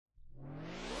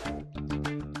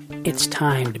It's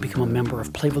time to become a member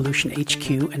of Playvolution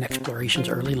HQ and Explorations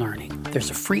Early Learning. There's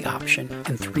a free option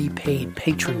and 3 paid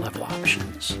patron level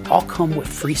options. All come with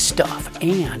free stuff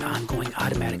and ongoing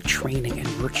automatic training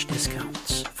and merch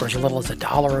discounts. For as little as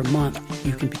 $1 a month,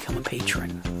 you can become a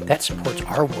patron. That supports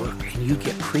our work and you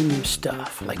get premium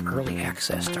stuff like early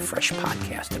access to fresh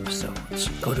podcast episodes.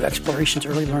 Go to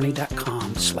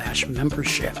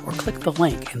explorationsearlylearning.com/membership or click the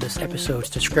link in this episode's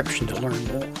description to learn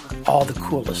more. All the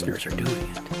cool listeners are doing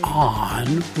it. On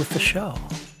with the show.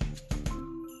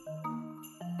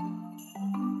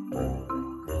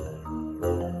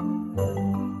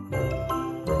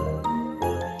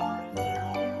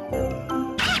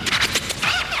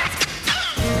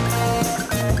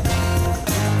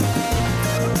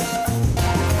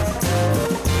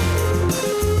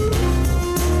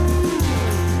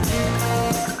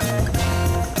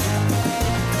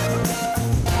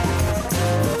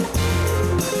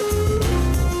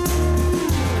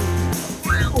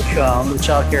 Welcome to the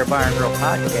Child Care Bar and Grill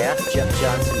Podcast. Jeff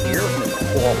Johnson here with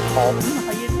Nicole Halton.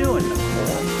 How you doing,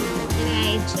 Nicole?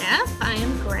 Hey, Jeff. I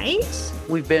am great.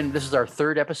 This is our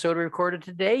third episode we recorded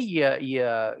today.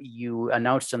 You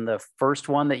announced in the first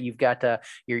one that you've got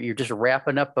you're just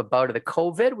wrapping up about the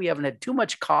COVID. We haven't had too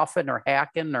much coughing or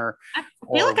hacking I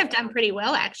feel like I've done pretty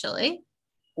well, actually.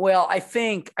 Well, I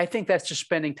think that's just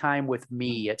spending time with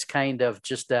me. It's kind of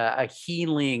just a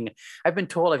healing. I've been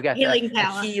told I've got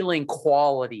a healing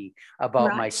quality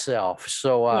about myself.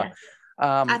 So I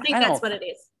think that's what it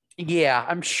is. Yeah,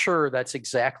 I'm sure that's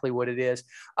exactly what it is.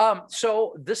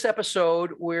 So this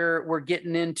episode, we're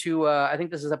getting into. I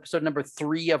think this is episode number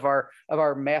 3 of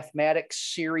our mathematics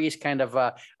series, kind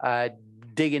of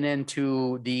digging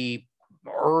into the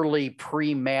early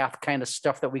pre-math kind of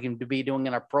stuff that we can be doing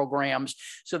in our programs,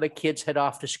 so the kids head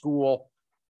off to school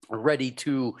ready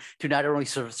to not only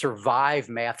survive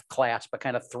math class but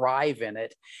kind of thrive in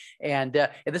it. And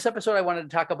in this episode, I wanted to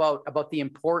talk about the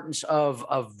importance of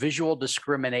visual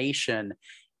discrimination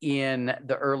in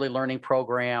the early learning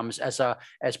programs as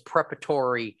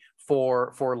preparatory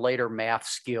for later math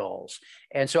skills.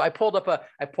 And so I pulled up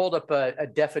a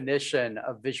definition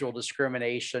of visual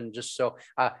discrimination, just so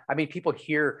people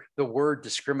hear the word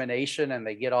discrimination and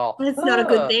they get all, it's not a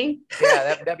good thing.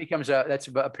 Yeah, that becomes that's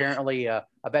apparently a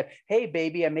bad. Hey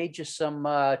baby, I made you some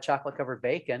chocolate covered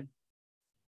bacon.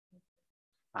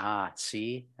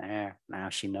 See there, now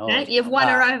she knows. Okay, you've won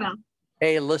her over.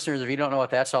 Hey, listeners, if you don't know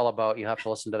what that's all about, you have to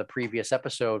listen to the previous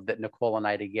episode that Nicole and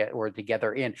I were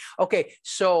together in. Okay,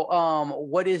 so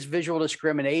what is visual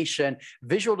discrimination?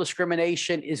 Visual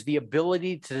discrimination is the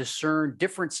ability to discern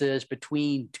differences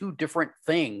between 2 different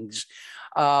things.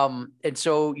 And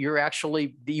so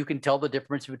you can tell the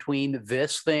difference between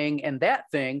this thing and that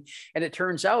thing. And it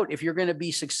turns out if you're going to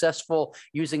be successful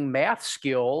using math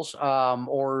skills,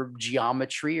 or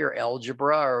geometry or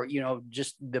algebra, or,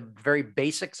 just the very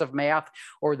basics of math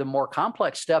or the more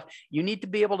complex stuff, you need to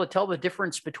be able to tell the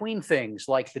difference between things,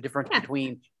 like the difference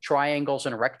between triangles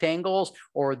and rectangles,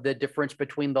 or the difference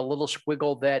between the little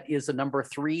squiggle that is a number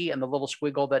 3 and the little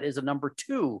squiggle that is a number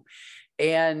 2.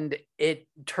 And it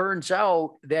turns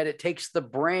out that it takes the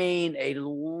brain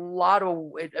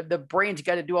the brain's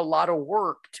got to do a lot of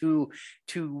work to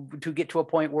get to a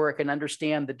point where it can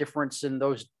understand the difference in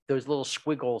those little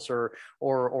squiggles, or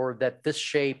that this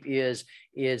shape is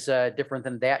different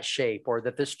than that shape, or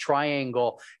that this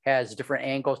triangle has different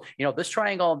angles. This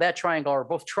triangle and that triangle are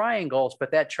both triangles, but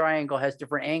that triangle has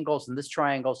different angles than this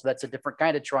triangle, so that's a different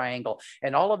kind of triangle.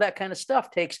 And all of that kind of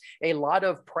stuff takes a lot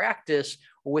of practice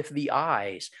with the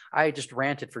eyes. I just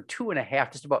ranted for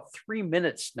 2.5, just about 3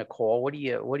 minutes, Nicole. What do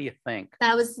you think?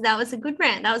 That was a good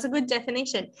rant. That was a good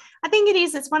definition. I think it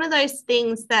is. It's one of those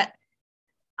things that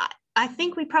I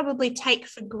think we probably take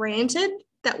for granted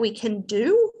that we can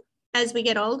do as we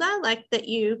get older. Like that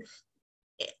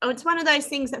it's one of those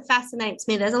things that fascinates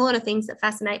me. There's a lot of things that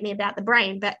fascinate me about the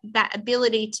brain, but that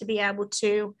ability to be able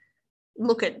to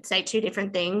look at, say, 2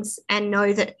 different things and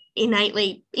know that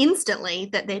innately, instantly,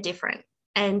 that they're different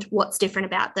and what's different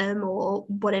about them or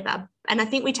whatever. And I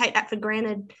think we take that for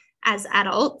granted as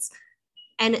adults.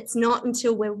 And it's not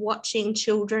until we're watching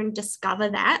children discover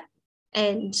that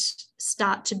and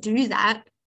start to do that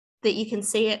you can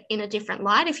see it in a different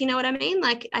light, if you know what I mean.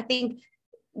 Like, I think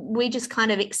we just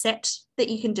kind of accept that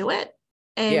you can do it.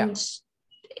 And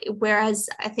whereas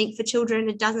I think for children,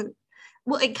 it doesn't,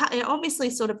 well, it obviously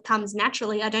sort of comes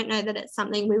naturally. I don't know that it's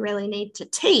something we really need to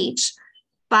teach,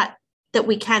 but that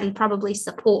we can probably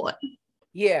support.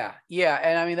 Yeah.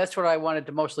 And I mean, that's what I wanted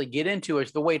to mostly get into,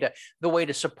 is the way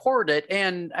to support it.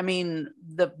 And I mean,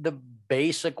 the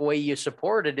basic way you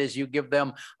support it is you give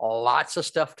them lots of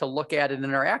stuff to look at and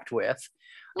interact with.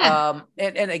 Yeah.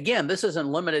 And again, this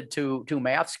isn't limited to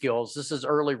math skills. This is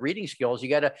early reading skills. You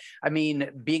got to, I mean,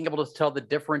 being able to tell the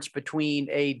difference between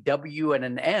a W and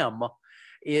an M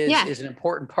is an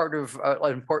important part of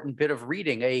an important bit of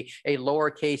reading. A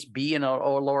lowercase b and a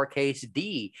lowercase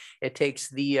d. It takes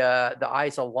the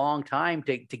eyes a long time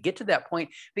to get to that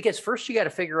point, because first you got to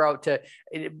figure out to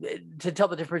tell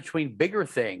the difference between bigger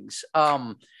things.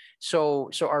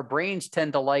 So our brains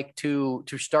tend to like to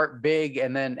start big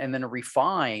and then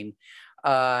refine.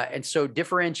 And so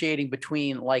differentiating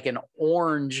between like an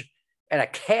orange and a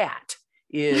cat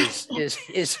is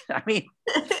I mean,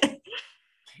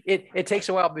 it takes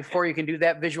a while before you can do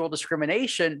that visual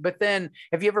discrimination. But then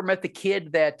have you ever met the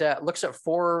kid that looks at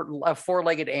a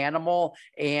four-legged animal,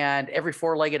 and every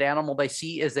four-legged animal they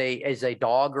see is a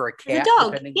dog or a cat,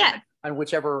 depending on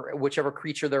whichever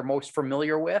creature they're most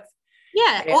familiar with?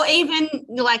 Yeah, or even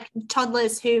like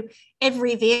toddlers who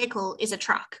every vehicle is a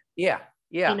truck. Yeah,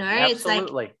 you know,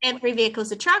 absolutely. It's like every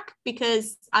vehicle's a truck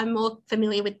because I'm more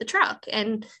familiar with the truck,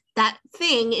 and that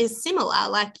thing is similar.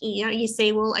 Like, you know, you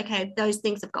see, well, okay, those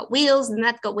things have got wheels and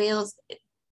that's got wheels.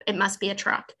 It must be a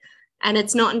truck. And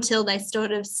it's not until they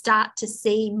sort of start to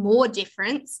see more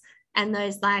difference and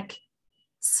those like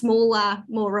smaller,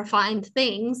 more refined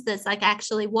things that's like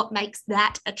actually what makes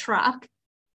that a truck,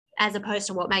 as opposed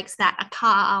to what makes that a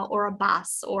car or a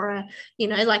bus or a, you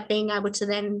know, like being able to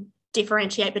then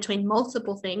differentiate between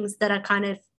multiple things that are kind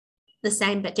of the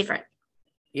same but different.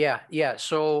 Yeah.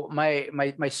 So my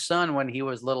son, when he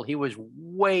was little, he was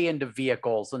way into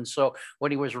vehicles. And so when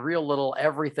he was real little,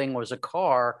 everything was a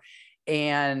car.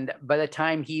 And by the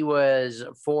time he was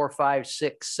 4, 5,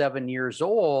 6, 7 years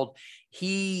old,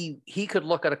 he could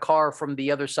look at a car from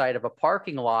the other side of a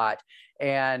parking lot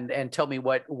and tell me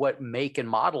what make and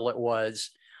model it was.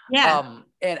 Yeah.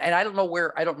 And I don't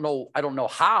know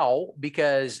how,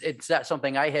 because it's not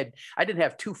something I didn't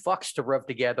have two fucks to rub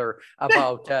together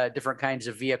about different kinds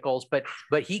of vehicles, but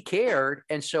he cared.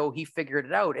 And so he figured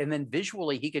it out. And then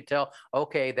visually he could tell,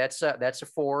 okay, that's a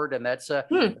Ford, and that's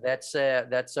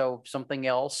something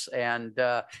else.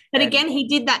 But again, he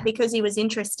did that because he was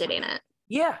interested in it.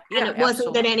 Yeah. And it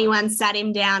wasn't that anyone sat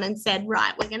him down and said,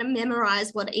 right, we're going to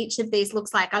memorize what each of these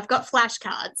looks like. I've got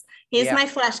flashcards. Here's my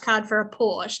flashcard for a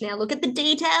Porsche. Now look at the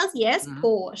details. Yes,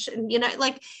 Porsche. And, you know,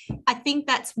 like, I think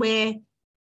that's where,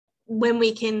 when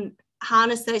we can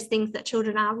harness those things that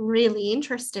children are really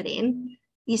interested in,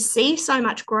 you see so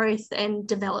much growth and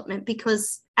development,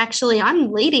 because actually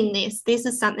I'm leading this. This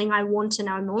is something I want to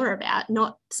know more about,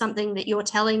 not something that you're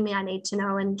telling me I need to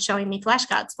know and showing me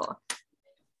flashcards for.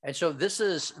 And so this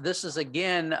is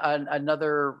again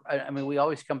another. I mean, we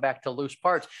always come back to loose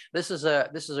parts. This is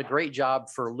a great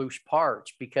job for loose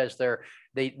parts, because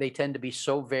they tend to be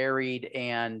so varied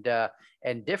and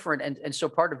different. And so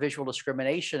part of visual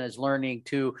discrimination is learning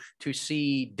to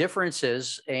see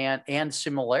differences and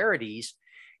similarities.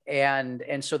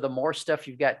 And so the more stuff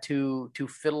you've got to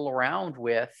fiddle around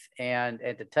with and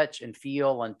to touch and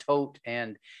feel and tote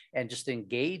and just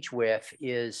engage with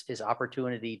is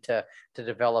opportunity to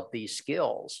develop these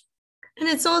skills. And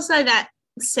it's also that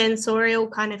sensorial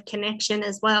kind of connection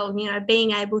as well, you know,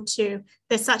 being able to,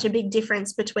 there's such a big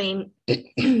difference between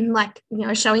like, you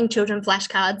know, showing children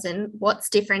flashcards and what's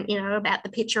different, you know, about the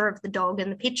picture of the dog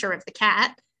and the picture of the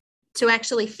cat, to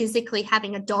actually physically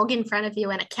having a dog in front of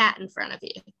you and a cat in front of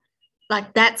you.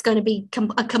 Like, that's going to be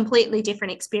a completely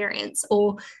different experience.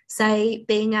 Or say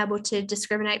being able to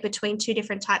discriminate between two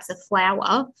different types of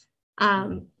flower.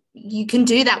 You can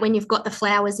do that when you've got the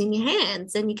flowers in your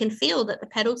hands, and you can feel that the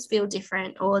petals feel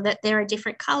different, or that they're a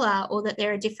different color, or that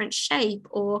they're a different shape,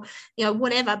 or, you know,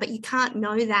 whatever. But you can't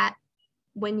know that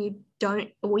when you don't,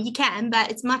 or you can,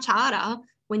 but it's much harder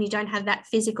when you don't have that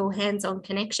physical hands-on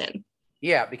connection.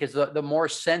 Yeah, because the more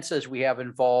senses we have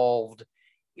involved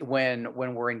when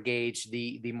we're engaged,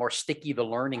 the more sticky the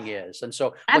learning is. And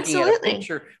so looking at a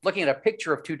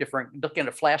picture of looking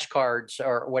at flashcards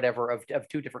or whatever of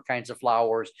two different kinds of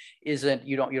flowers isn't,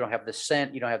 you don't have the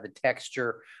scent, you don't have the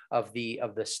texture of the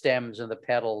stems and the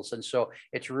petals. And so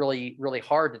it's really, really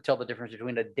hard to tell the difference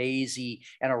between a daisy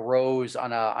and a rose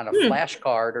on a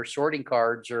flashcard or sorting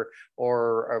cards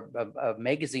or a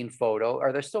magazine photo.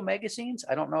 Are there still magazines?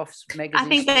 I don't know if magazines. I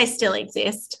think they still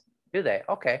exist. Do they?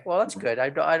 Okay, well, that's good. I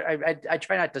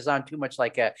try not to sound too much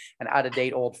like an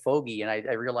out-of-date old fogey, and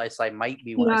I realize I might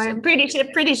be. No, I'm pretty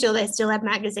sure they still have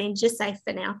magazines. Just safe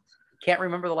for now. Can't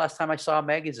remember the last time I saw a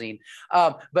magazine.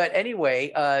 But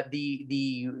anyway,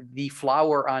 the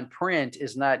flower on print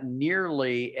is not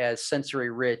nearly as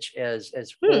sensory rich as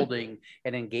holding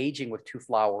and engaging with two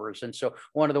flowers. And so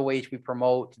one of the ways we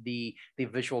promote the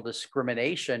visual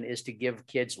discrimination is to give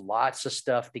kids lots of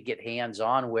stuff to get hands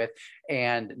on with,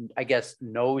 and I guess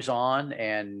nose on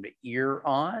and ear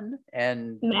on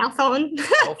and mouth on.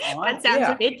 That sounds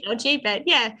a bit dodgy, but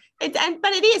yeah, but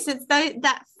it is. It's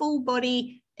that full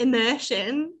body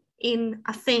immersion in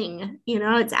a thing,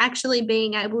 it's actually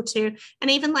being able to,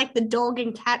 and even like the dog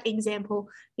and cat example,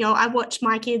 I watch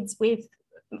my kids with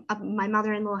my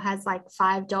mother-in-law has like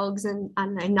 5 dogs and I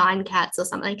don't know 9 cats or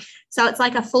something, so it's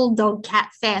like a full dog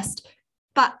cat fest.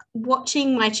 But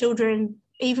watching my children,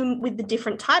 even with the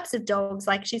different types of dogs,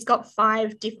 like she's got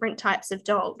 5 different types of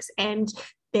dogs, and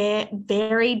they're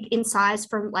varied in size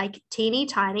from like teeny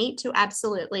tiny to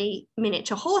absolutely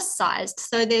miniature horse sized.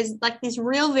 So there's like this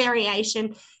real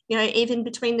variation, even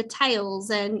between the tails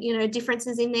and,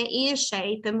 differences in their ear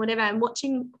shape and whatever. I'm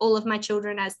watching all of my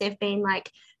children as they've been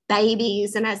like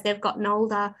babies and as they've gotten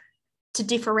older to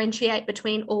differentiate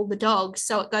between all the dogs.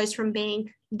 So it goes from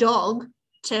being dog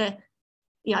to,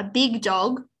 big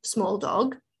dog, small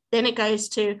dog. Then it goes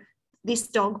to this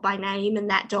dog by name and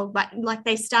that dog, but like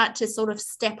they start to sort of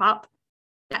step up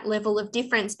that level of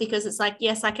difference, because it's like,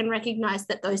 yes, I can recognize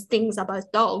that those things are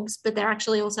both dogs, but they're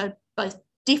actually also both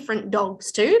different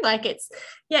dogs too. Like it's,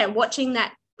 watching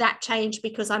that change,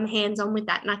 because I'm hands-on with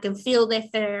that and I can feel their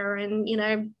fur and,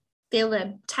 feel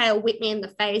the tail whip me in the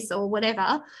face or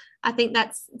whatever. I think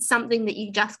that's something that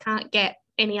you just can't get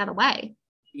any other way.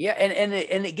 Yeah. And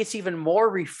it gets even more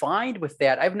refined with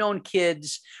that. I've known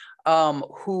kids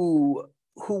who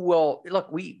will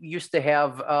look. We used to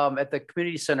have at the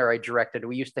community center I directed.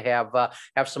 We used to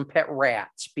have some pet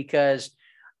rats because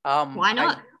why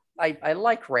not? I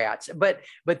like rats, but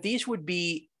these would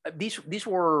be these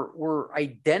were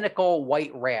identical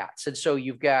white rats, and so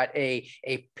you've got a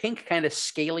pink kind of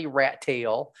scaly rat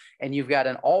tail, and you've got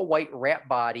an all white rat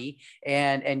body,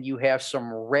 and you have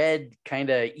some red kind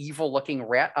of evil looking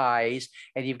rat eyes,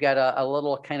 and you've got a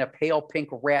little kind of pale pink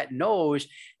rat nose.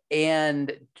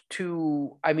 And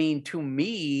to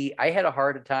me, I had a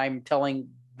hard time telling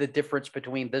the difference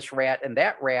between this rat and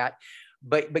that rat,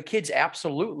 but kids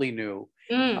absolutely knew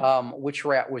which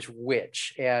rat was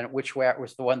which, and which rat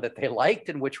was the one that they liked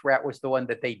and which rat was the one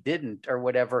that they didn't, or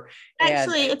whatever.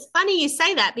 Actually, it's funny you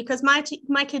say that, because my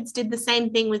kids did the same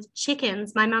thing with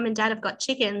chickens. My mum and dad have got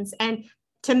chickens, and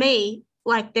to me,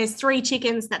 like there's 3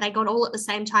 chickens that they got all at the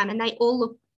same time, and they all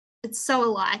look, it's so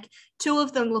alike. 2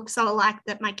 of them look so alike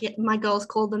that my girls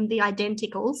call them the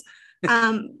identicals.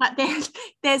 But then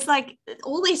there's like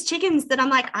all these chickens that I'm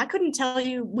like, I couldn't tell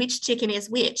you which chicken is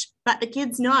which, but the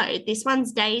kids know this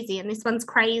one's Daisy and this one's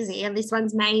Crazy and this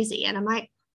one's Maisie. And I'm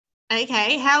like,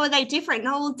 okay, how are they different?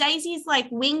 No, well, Daisy's like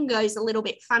wing goes a little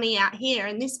bit funny out here,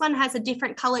 and this one has a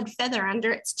different colored feather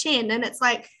under its chin. And it's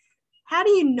like, how do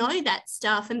you know that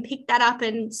stuff and pick that up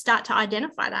and start to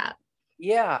identify that?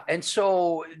 Yeah. And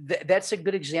so that's a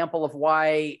good example of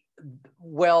why,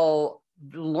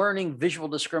 learning visual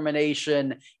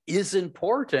discrimination is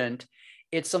important.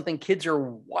 It's something kids are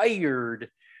wired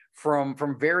from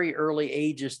very early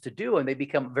ages to do, and they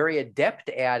become very adept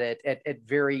at it at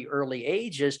very early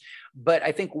ages. But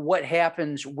I think what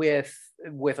happens with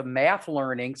math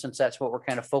learning, since that's what we're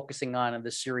kind of focusing on in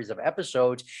this series of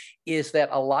episodes, is that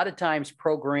a lot of times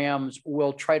programs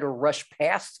will try to rush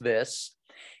past this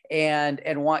and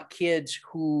want kids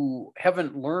who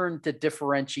haven't learned to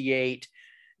differentiate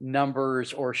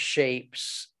numbers or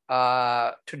shapes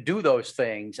to do those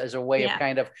things as a way of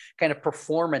kind of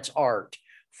performance art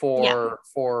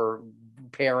for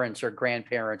parents or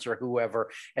grandparents or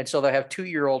whoever. And so they have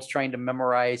 2-year-olds trying to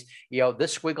memorize,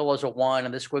 this squiggle is a 1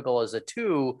 and this squiggle is a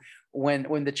 2,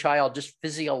 when the child just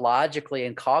physiologically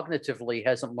and cognitively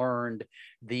hasn't learned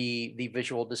the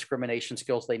visual discrimination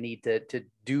skills they need to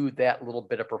do that little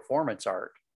bit of performance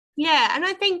art. Yeah. And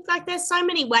I think like there's so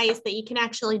many ways that you can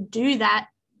actually do that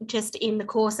just in the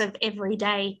course of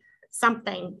everyday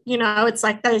something. It's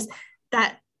like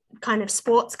that kind of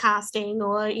sports casting,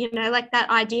 or like that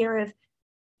idea of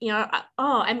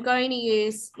I'm going to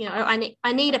use, I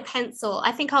need a pencil,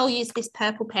 I think I'll use this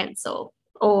purple pencil,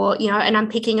 or and I'm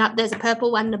picking up, there's a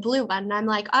purple one and a blue one, and I'm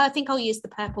like, I think I'll use the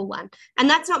purple one. And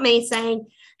that's not me saying,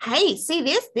 hey, see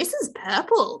this is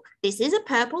purple, this is a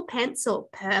purple pencil,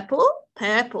 purple.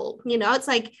 It's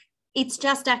like, it's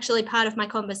just actually part of my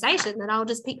conversation that I'll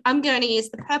just pick, I'm going to use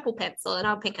the purple pencil and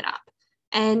I'll pick it up.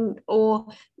 And or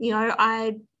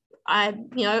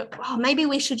maybe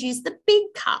we should use the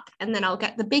big cup, and then I'll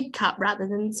get the big cup rather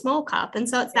than the small cup. And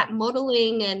so it's that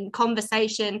modeling and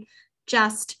conversation,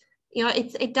 just,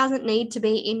 it doesn't need to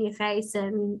be in your face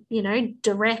and,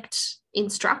 direct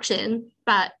instruction,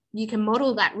 but you can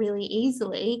model that really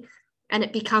easily, and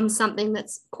it becomes something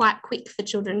that's quite quick for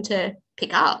children to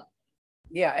pick up.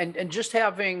 Yeah. And just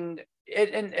having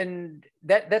and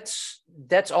that's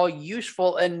all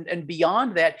useful. And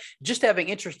beyond that, just having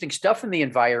interesting stuff in the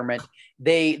environment,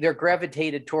 they're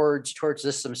gravitated towards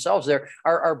this themselves.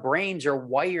 Our brains are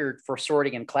wired for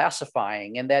sorting and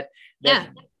classifying, and that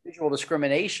visual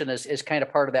discrimination is kind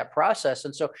of part of that process.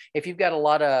 And so if you've got a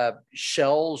lot of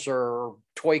shells or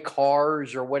toy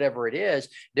cars or whatever it is,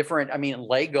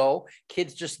 Lego,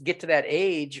 kids just get to that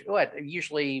age,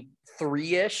 usually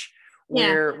 3-ish,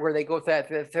 where they go with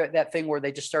that thing where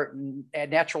they just start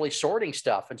naturally sorting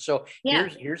stuff. And so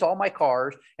here's all my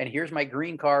cars, and here's my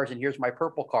green cars, and here's my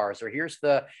purple cars, or here's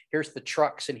the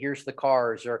trucks, and here's the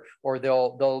cars, or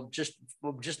they'll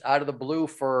just out of the blue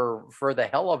for the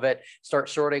hell of it start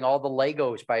sorting all the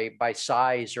Legos by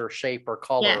size or shape or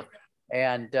color.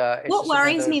 And what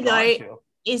worries me though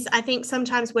is I think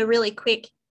sometimes we're really quick.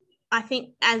 I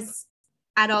think as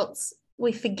adults,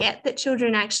 we forget that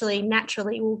children actually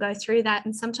naturally will go through that.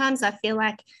 And sometimes I feel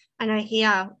like, I know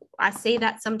here, I see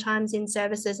that sometimes in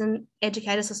services, and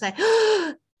educators will say,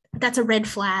 oh, that's a red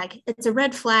flag. It's a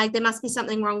red flag. There must be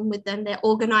something wrong with them. They're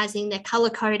organizing, they're color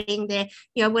coding, they're,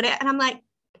 whatever. And I'm like,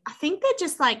 I think they're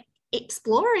just like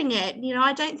exploring it.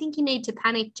 I don't think you need to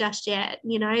panic just yet.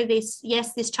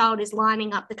 This child is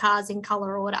lining up the cars in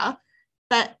color order,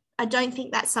 but I don't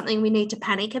think that's something we need to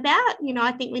panic about.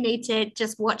 I think we need to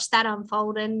just watch that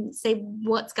unfold and see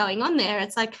what's going on there.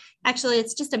 It's like, actually,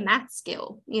 it's just a math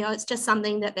skill. It's just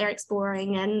something that they're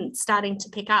exploring and starting to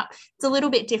pick up. It's a little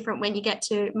bit different when you get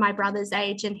to my brother's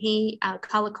age, and he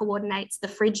color coordinates the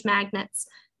fridge magnets.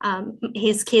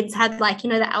 His kids had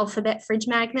the alphabet fridge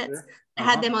magnets. They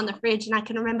had them on the fridge, and I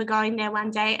can remember going there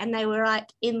one day, and they were like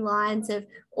in lines of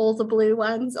all the blue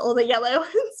ones, all the yellow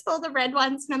ones, all the red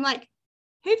ones. And I'm like,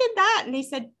 who did that? And he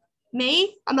said,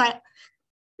 me. I'm like,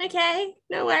 okay,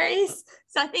 no worries.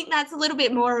 So I think that's a little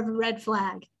bit more of a red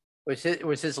flag. Was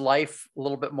his life a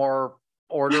little bit more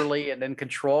orderly and in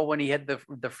control when he had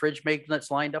the fridge magnets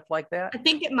lined up like that? I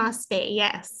think it must be,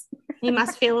 yes. He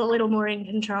must feel a little more in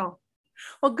control.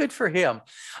 Well, good for him.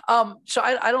 So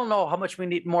I don't know how much we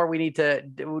need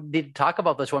to talk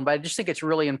about this one, but I just think it's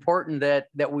really important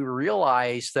that we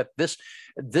realize that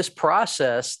this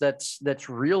process that's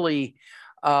really,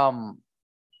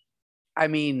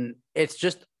 it's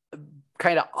just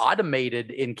kind of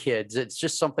automated in kids. It's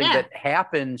just something that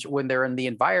happens when they're in the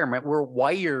environment. We're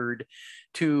wired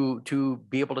to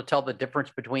be able to tell the difference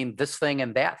between this thing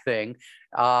and that thing.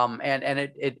 And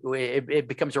it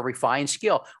becomes a refined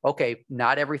skill. Okay,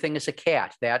 not everything is a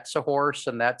cat. That's a horse,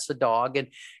 and that's a dog,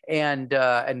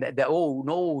 oh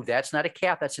no, that's not a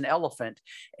cat. That's an elephant.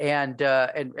 And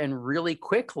really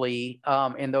quickly,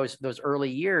 in those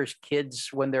early years, kids,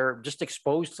 when they're just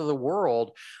exposed to the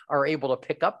world, are able to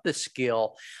pick up this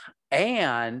skill.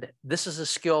 And this is a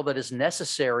skill that is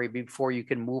necessary before you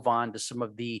can move on to some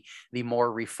of the more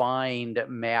refined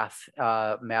math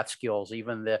skills,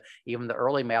 even the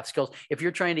early math skills. If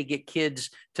you're trying to get kids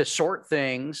to sort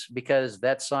things because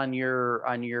that's on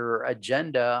your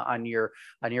agenda, on your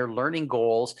learning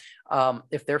goals,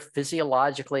 if they're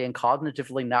physiologically and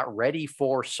cognitively not ready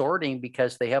for sorting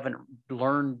because they haven't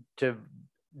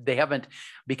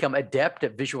become adept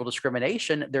at visual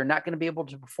discrimination, they're not going to be able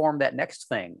to perform that next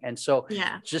thing. And so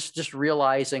just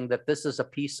realizing that this is a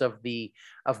piece of the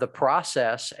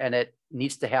process, and it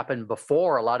needs to happen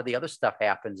before a lot of the other stuff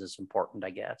happens, is important,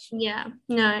 I guess.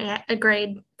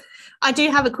 Agreed. I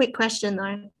do have a quick question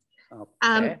though.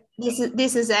 Okay.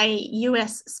 This is a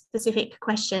US specific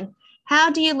question.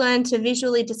 How do you learn to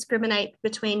visually discriminate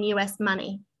between US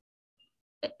money,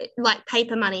 like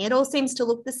paper money? It all seems to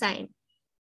look the same.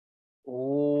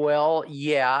 Well,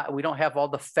 yeah, we don't have all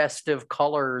the festive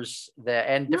colors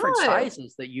and different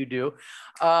sizes that you do.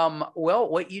 Well,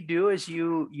 what you do is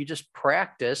you just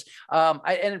practice.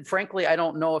 And frankly, I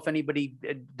don't know if anybody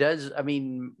does.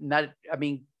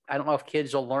 I don't know if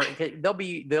kids will learn. They'll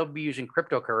be using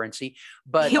cryptocurrency,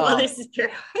 but this is true.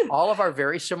 all of our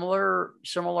very similar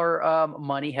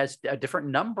money has a different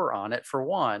number on it, for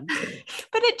one.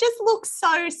 But it just looks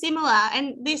so similar.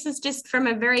 And this is just from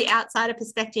a very outsider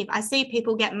perspective. I see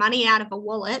people get money out of a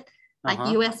wallet, like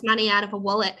US money out of a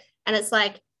wallet, and it's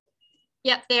like,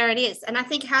 yep, there it is. And I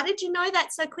think, how did you know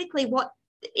that so quickly? What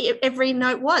every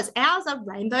note was? Ours are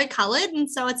rainbow colored, and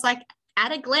so it's like,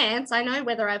 at a glance, I know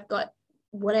whether I've got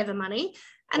whatever money.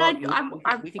 And Well,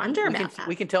 I wonder about that.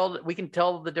 we can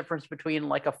tell the difference between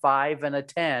like a 5 and a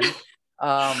 10.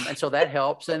 And so that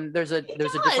helps. And there's a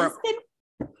different,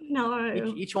 no.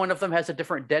 each one of them has a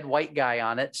different dead white guy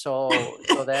on it. So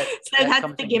that,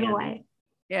 that's the giveaway.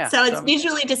 Yeah. So it's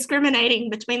visually discriminating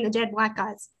between the dead white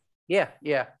guys. Yeah.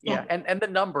 And the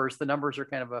numbers are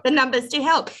kind of the numbers do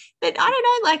help. But I don't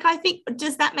know, like, I think,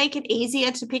 does that make it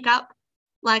easier to pick up?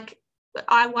 Like,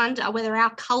 I wonder whether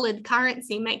our colored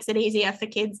currency makes it easier for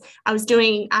kids. I was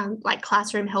doing like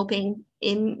classroom helping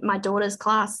in my daughter's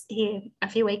class here a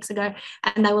few weeks ago,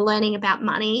 and they were learning about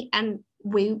money, and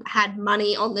we had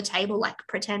money on the table, like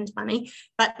pretend money,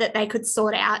 but that they could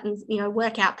sort out and, you know,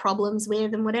 work out problems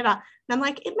with and whatever. And I'm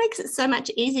like, it makes it so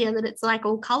much easier that it's like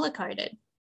all color coded.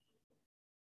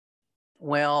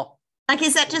 Well, like,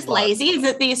 is that just lazy? Is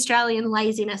it the Australian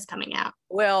laziness coming out?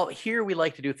 Well, here we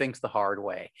like to do things the hard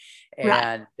way. And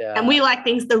right. And we like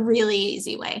things the really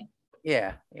easy way.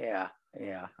 Yeah.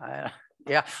 I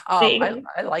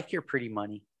like your pretty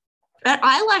money. But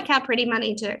I like our pretty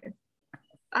money too.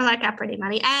 I like our pretty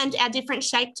money and our different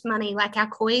shaped money. Like, our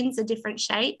coins are different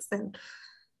shapes, and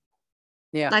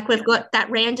like we've got that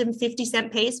random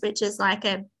 50-cent piece, which is like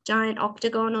a giant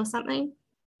octagon or something.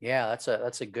 Yeah,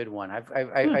 that's a good one.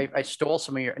 I stole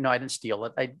some of your. No, I didn't steal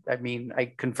it. I mean, I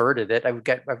converted it. I've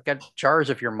got jars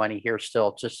of your money here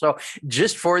still,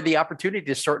 just for the opportunity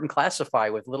to sort and classify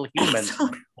with little humans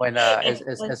when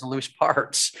as loose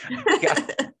parts.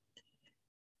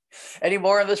 Any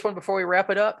more on this one before we wrap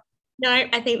it up? No,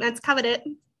 I think that's covered it.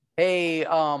 Hey,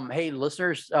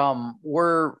 listeners,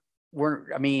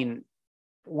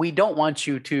 we don't want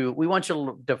you to, we want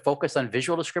you to focus on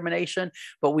visual discrimination,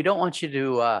 but we don't want you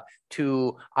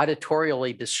to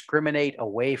auditorially discriminate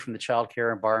away from the Child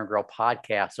Care and Bar and Grill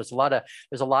podcast. There's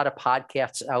a lot of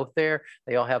podcasts out there.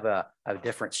 They all have a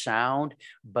different sound,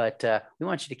 but we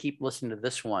want you to keep listening to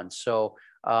this one. So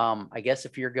I guess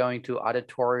if you're going to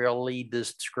auditorially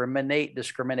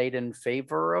discriminate in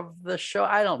favor of the show,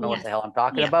 I don't know what the hell I'm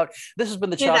talking about. This has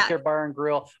been the Child Care Bar and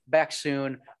Grill. Back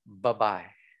soon. Bye-bye.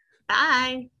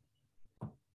 Bye.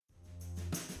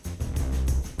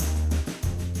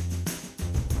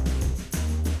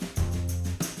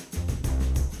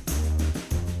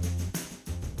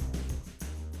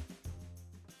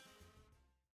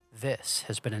 This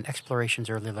has been an Explorations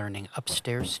Early Learning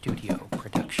Upstairs Studio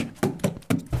production.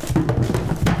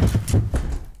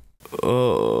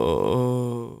 Oh.